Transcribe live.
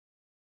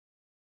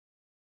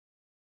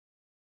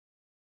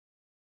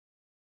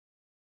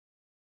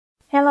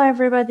Hello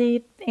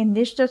everybody, in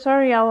this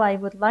tutorial I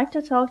would like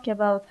to talk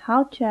about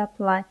how to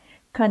apply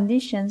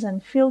conditions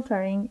and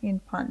filtering in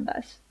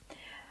Pandas.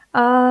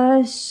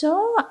 As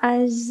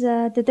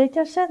the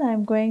dataset,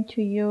 I'm going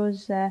to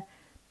use a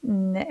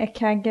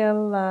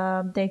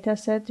Kaggle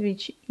dataset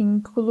which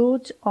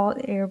includes all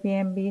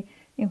Airbnb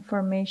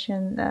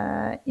information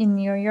in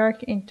New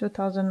York in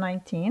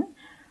 2019.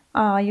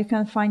 You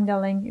can find the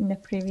link in the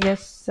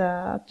previous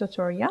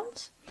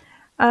tutorials.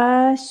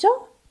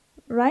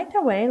 Right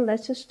away,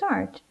 let's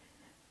start.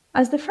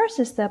 As the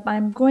first step,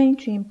 I'm going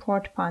to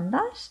import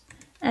Pandas,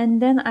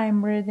 and then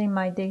I'm reading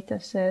my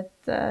dataset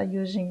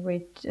using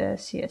with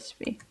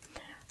CSV.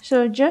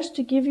 So just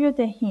to give you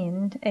a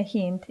hint,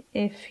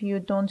 if you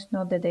don't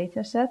know the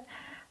dataset,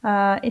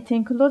 it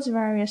includes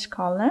various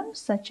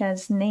columns such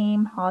as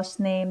name, host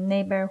name,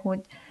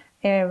 neighborhood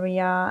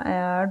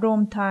area,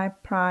 room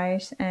type,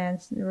 price,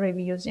 and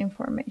reviews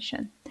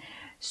information.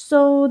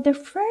 So the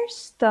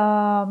first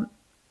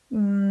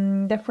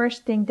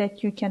thing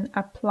that you can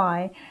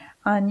apply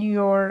on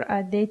your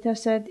data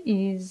set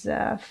is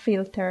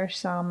filter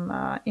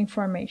some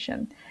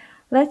information.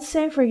 Let's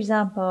say, for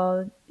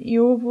example,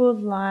 you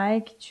would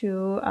like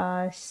to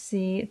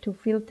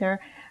filter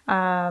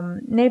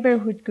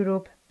neighborhood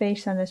group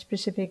based on the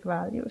specific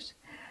values.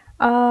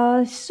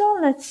 So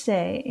let's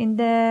say in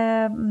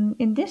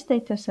this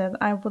data set,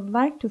 I would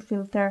like to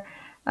filter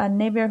a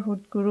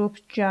neighborhood group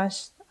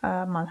just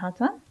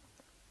Manhattan.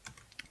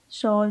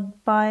 So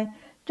by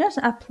just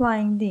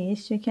applying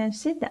this, you can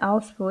see the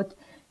output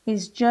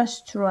is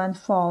just true and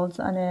false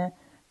on a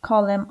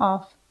column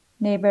of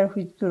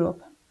neighborhood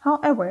group.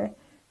 However,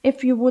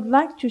 if you would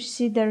like to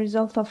see the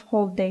result of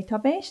whole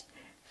database,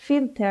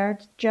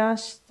 filtered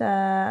just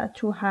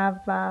to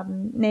have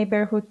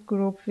neighborhood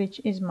group which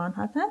is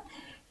Manhattan,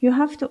 you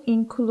have to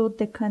include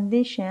the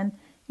condition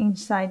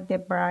inside the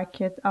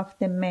bracket of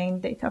the main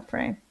data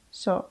frame.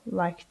 So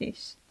like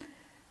this.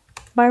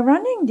 By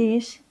running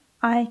this,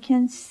 I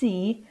can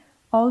see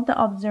all the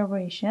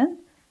observation,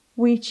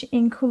 which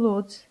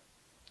includes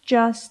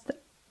just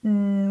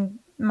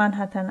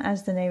Manhattan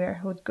as the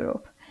neighborhood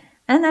group.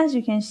 And as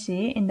you can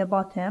see in the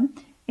bottom,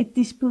 it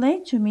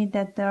displayed to me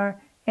that there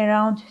are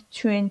around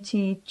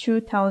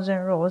 22,000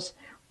 rows,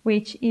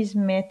 which is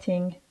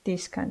meeting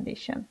this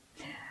condition.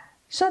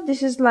 So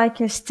this is like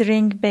a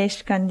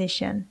string-based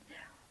condition.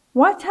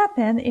 What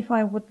happens if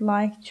I would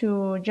like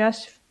to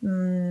just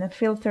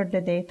filter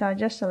the data,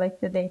 just select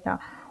the data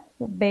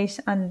based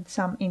on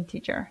some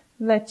integer?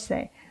 Let's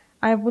say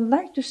I would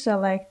like to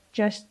select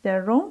just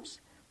the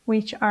rooms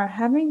which are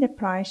having the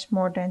price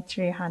more than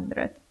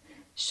 300.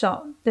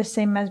 So the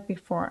same as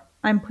before,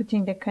 I'm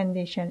putting the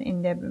condition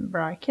in the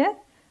bracket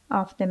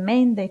of the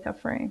main data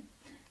frame.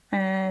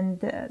 And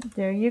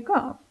there you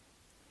go.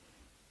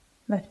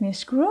 Let me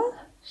scroll.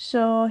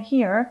 So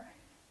here,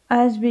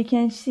 as we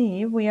can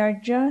see, we are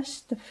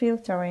just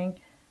filtering,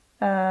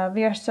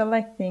 we are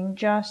selecting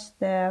just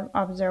the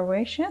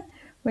observation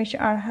which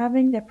are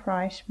having the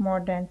price more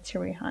than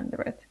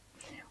 300,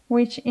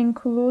 which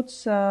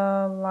includes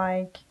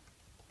let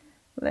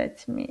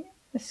me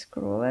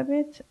scroll a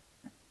bit,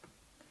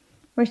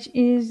 which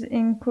is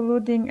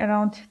including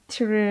around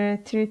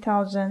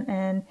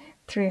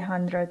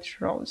 3,300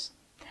 rows.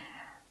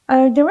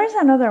 There is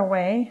another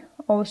way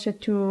also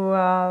to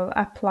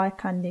apply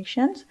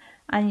conditions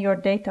on your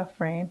data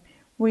frame,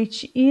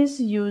 which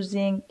is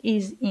using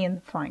isIn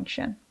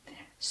function.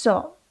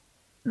 So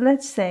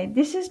let's say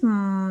this is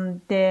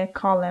the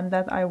column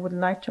that I would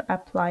like to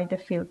apply the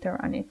filter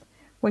on it,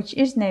 which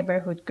is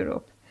neighborhood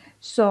group.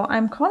 So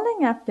I'm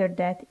calling after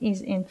that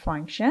isIn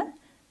function,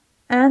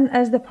 and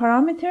as the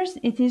parameters,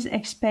 it is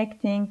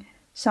expecting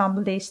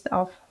some list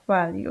of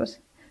values.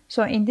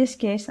 So in this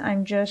case,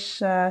 I'm just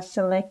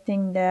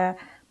selecting the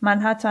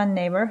Manhattan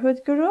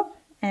neighborhood group,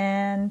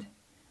 and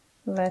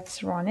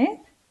let's run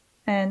it.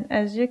 And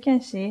as you can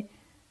see,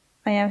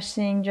 I am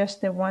seeing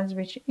just the ones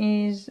which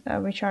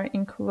are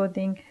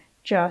including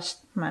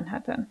just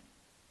Manhattan.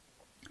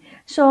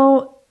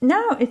 So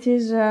now it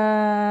is we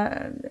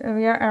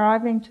are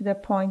arriving to the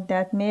point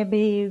that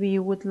maybe we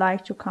would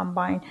like to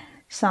combine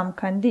some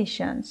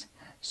conditions.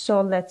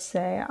 So let's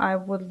say I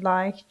would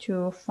like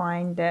to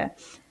find the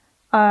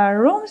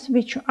rooms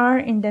which are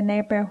in the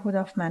neighborhood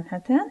of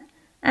Manhattan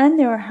and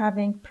they are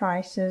having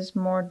prices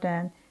more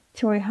than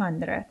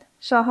 300.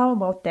 So how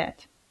about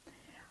that?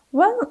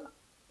 Well,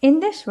 in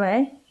this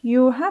way,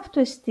 you have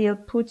to still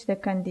put the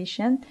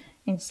condition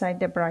inside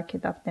the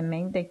bracket of the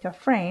main data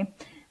frame,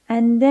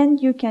 and then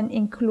you can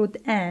include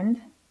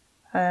and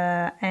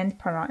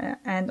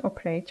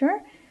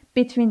operator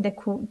between the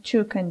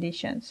two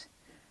conditions.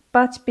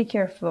 But be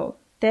careful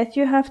that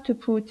you have to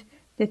put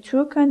the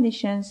two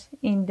conditions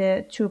in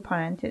the two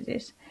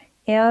parentheses,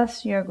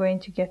 else you're going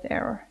to get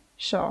error.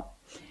 So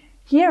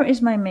here is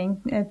my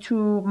main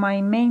two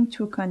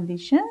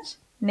conditions.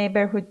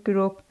 Neighborhood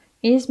group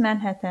is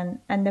Manhattan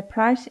and the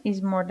price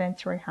is more than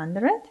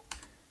 300.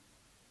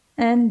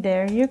 And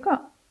there you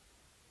go.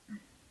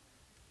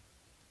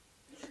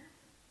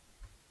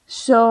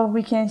 So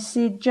we can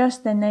see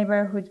just the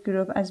neighborhood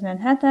group as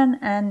Manhattan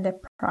and the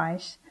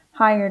price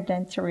higher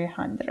than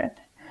 300.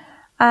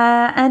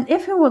 And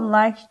if you would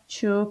like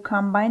to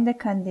combine the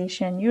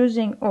condition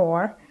using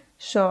or,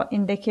 so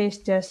in the case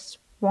just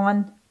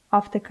one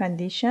of the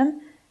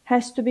condition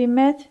has to be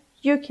met,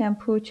 you can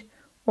put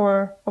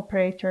or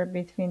operator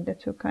between the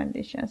two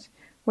conditions,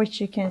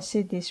 which you can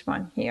see this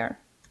one here.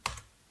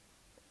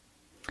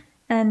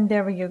 And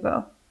there you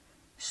go.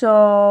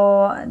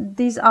 So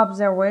these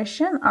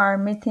observations are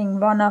meeting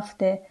one of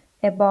the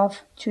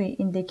above two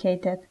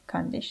indicated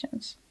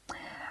conditions.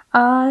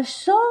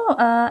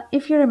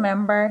 If you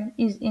remember,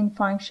 is in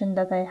function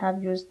that I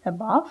have used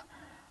above.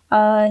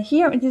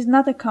 Here it is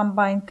not a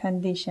combined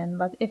condition,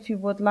 but if you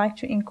would like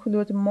to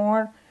include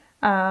more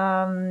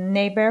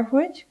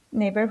neighborhood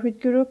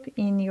group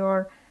in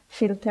your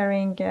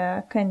filtering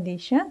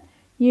condition,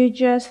 you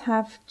just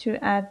have to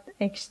add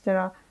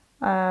extra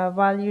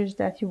values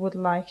that you would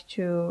like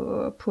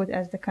to put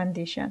as the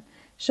condition.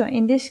 So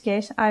in this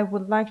case, I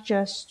would like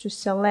just to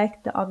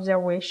select the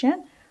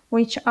observation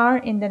which are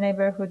in the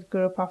neighborhood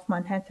group of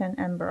Manhattan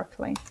and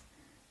Brooklyn.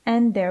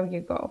 And there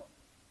you go.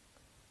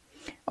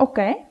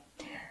 Okay,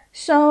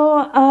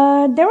 so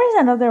there is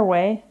another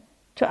way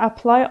to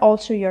apply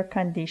also your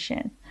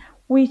condition,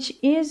 which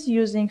is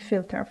using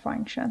filter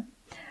function.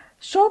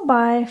 So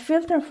by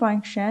filter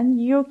function,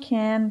 you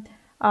can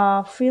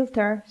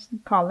filter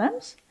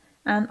columns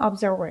and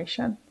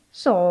observation.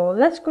 So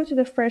let's go to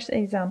the first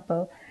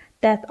example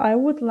that I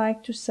would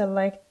like to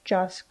select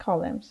just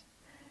columns.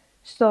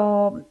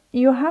 So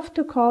you have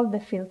to call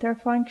the filter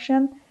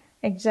function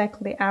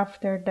exactly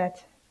after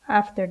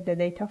the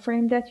data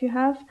frame that you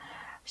have.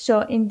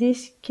 So in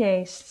this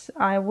case,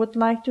 I would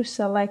like to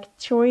select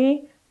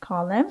three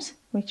columns,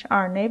 which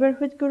are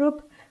neighborhood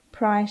group,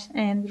 price,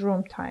 and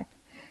room type.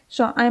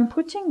 So I'm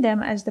putting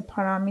them as the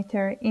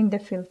parameter in the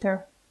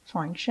filter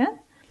function.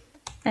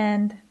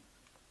 And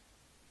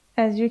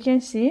as you can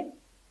see,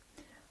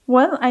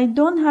 well, I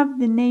don't have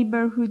the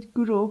neighborhood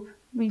group,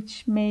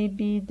 which may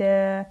be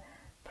the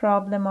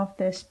problem of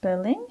the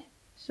spelling.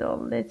 So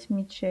let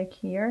me check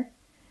here.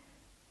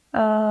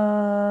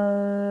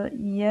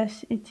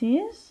 Yes, it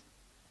is.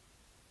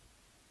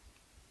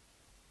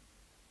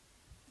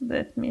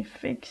 Let me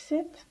fix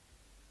it.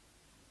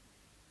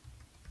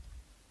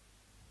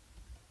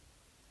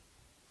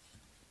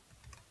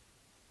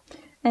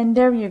 And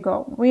there you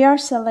go. We are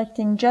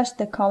selecting just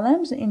the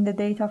columns in the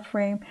data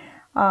frame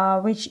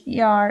which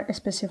are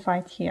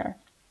specified here.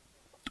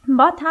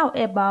 But how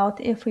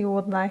about if we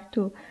would like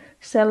to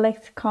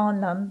select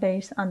column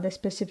based on the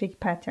specific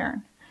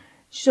pattern?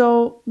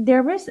 So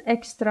there is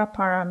extra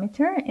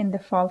parameter in the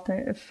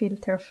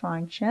filter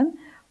function,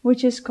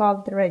 which is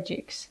called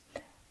regex.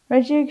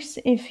 Regex,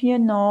 if you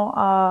know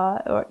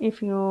or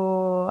if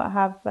you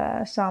have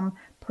some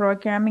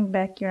programming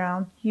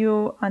background,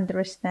 you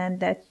understand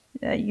that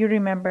you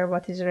remember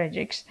what is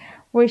regex,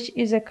 which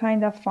is a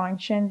kind of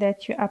function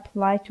that you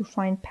apply to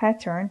find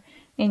pattern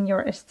in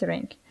your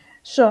string.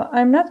 So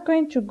I'm not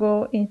going to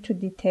go into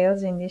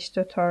details in this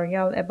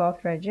tutorial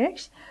about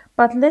regex,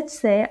 but let's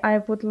say I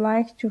would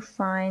like to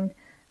find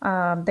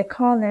the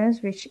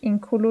columns which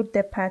include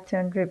the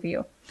pattern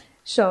review.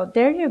 So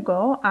there you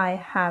go. I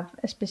have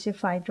a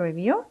specified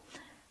review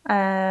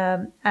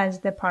as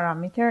the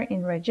parameter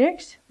in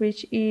regex,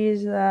 which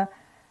is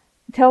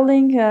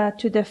telling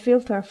to the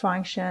filter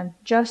function,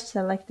 just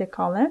select the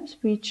columns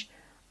which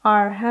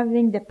are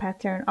having the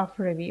pattern of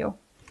review.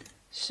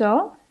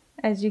 So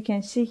as you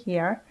can see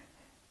here,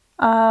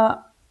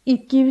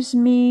 it gives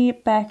me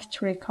back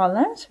three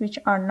columns, which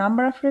are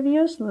number of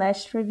reviews,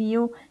 last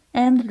review,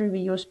 and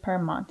reviews per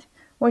month,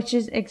 which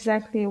is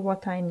exactly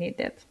what I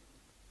needed.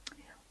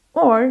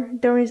 Or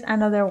there is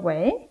another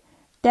way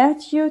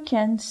that you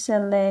can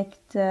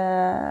select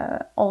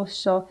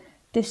also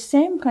the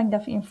same kind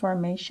of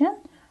information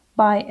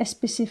by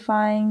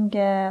specifying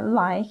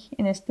like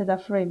instead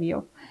of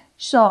review.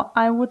 So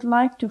I would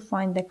like to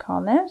find the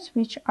columns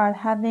which are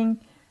having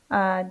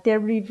the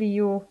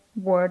review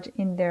word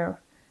in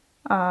their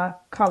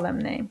column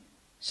name.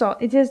 So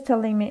it is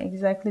telling me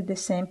exactly the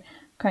same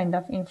kind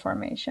of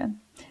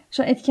information.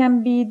 So it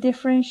can be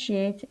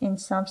differentiate in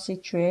some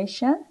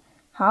situation.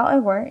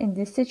 However, in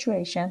this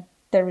situation,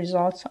 the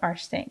results are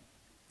same.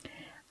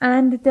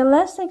 And the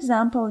last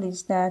example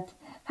is that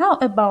how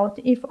about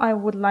if I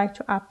would like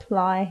to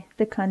apply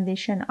the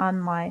condition on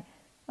my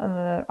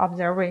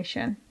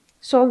observation?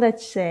 So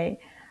let's say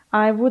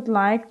I would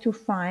like to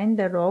find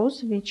the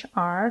rows which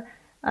are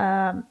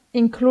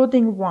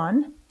including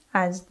one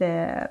as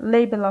the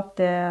label of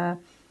the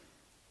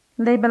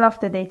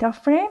data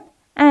frame,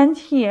 and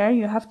here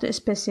you have to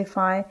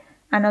specify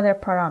another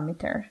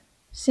parameter.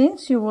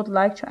 Since you would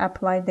like to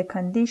apply the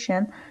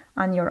condition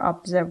on your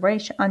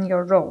observation on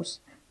your rows,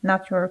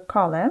 not your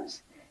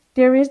columns,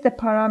 there is the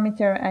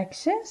parameter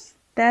axis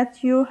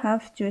that you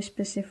have to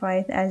specify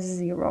it as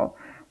 0,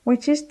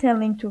 which is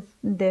telling to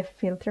the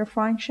filter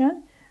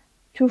function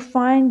to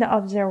find the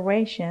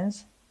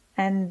observations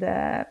and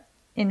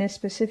in a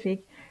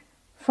specific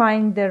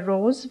find the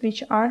rows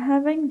which are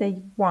having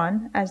the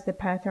 1 as the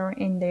pattern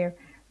in their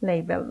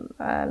label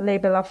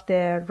of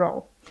the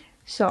row.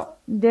 So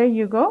there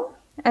you go.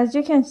 As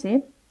you can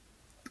see,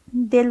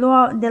 the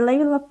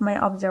label of my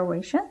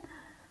observation,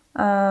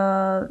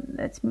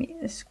 let me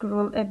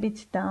scroll a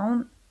bit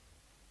down.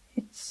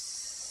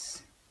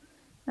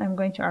 I'm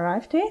going to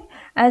arrive to it.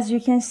 As you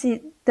can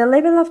see, the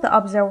label of the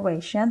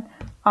observation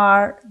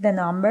are the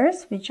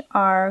numbers, which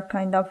are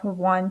kind of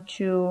 1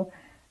 to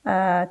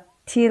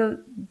till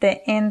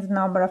the end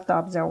number of the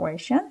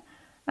observation.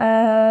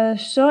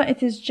 So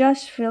it is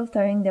just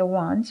filtering the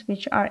ones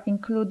which are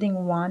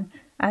including 1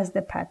 as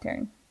the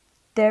pattern.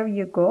 There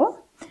you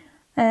go.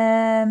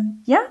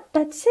 Yeah,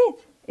 that's it.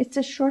 It's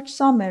a short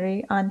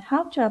summary on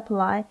how to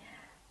apply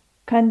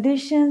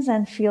conditions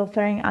and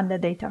filtering on the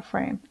data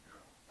frame.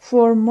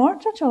 For more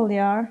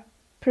tutorial,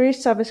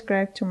 please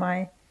subscribe to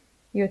my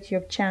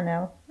YouTube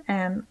channel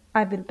and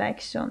I will be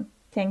back soon.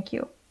 Thank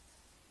you.